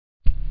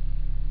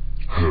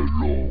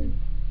Hello,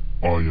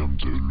 I am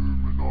the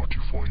Illuminati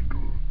finder.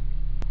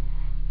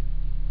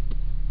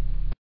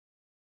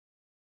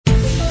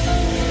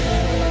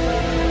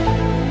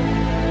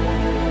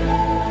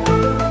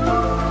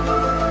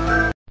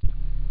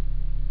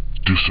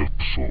 This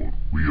episode,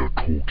 we are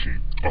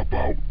talking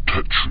about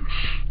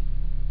Tetris.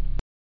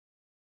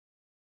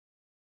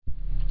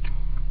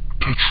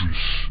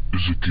 Tetris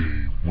is a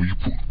game where you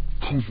put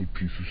puzzle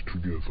pieces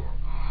together,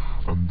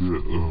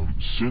 and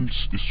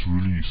since its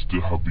release there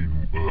have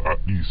been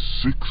at least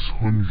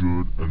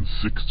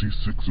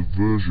 666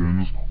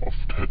 versions of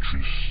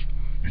Tetris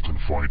you can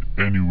find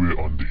anywhere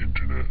on the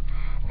internet.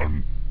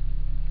 And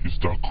is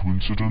that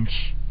coincidence?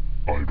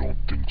 I don't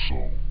think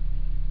so.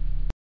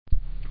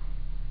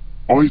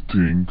 I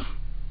think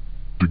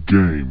the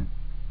game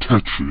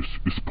Tetris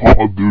is part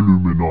of the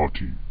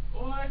Illuminati.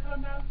 Oh, I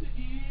come out to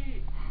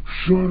eat.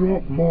 Shut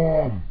up,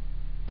 Mom!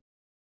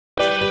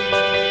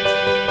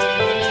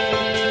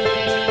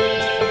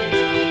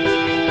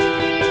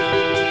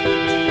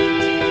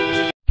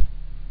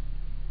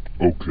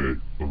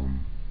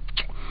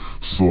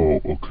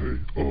 Okay,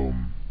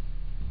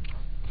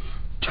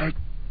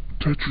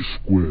 Tetris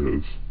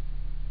squares,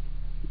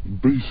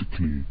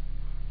 basically,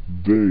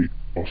 they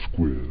are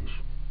squares.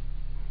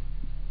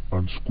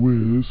 And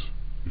squares,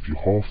 if you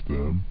half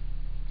them,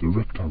 they're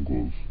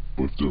rectangles.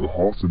 But if they're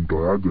half them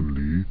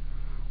diagonally,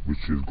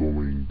 which is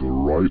going the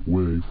right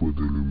way for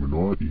the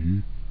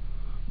Illuminati,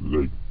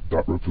 like,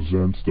 that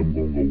represents them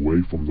going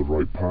away from the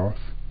right path,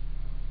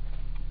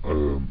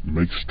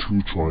 makes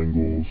two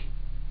triangles.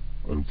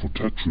 And for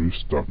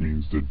Tetris, that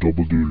means they're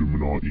double the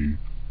Illuminati,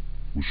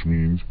 which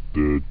means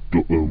they're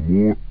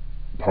more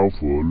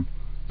powerful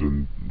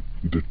than,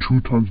 they're 2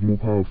 times more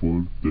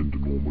powerful than the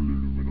normal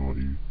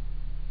Illuminati.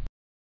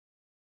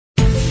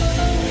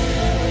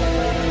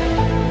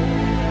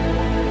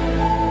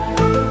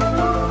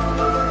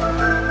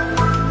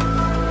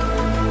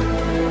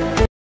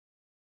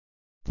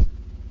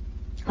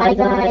 Hi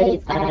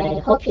guys, I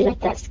hope you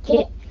liked that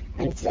skit,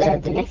 and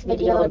the next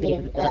video will be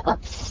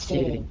up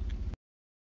soon.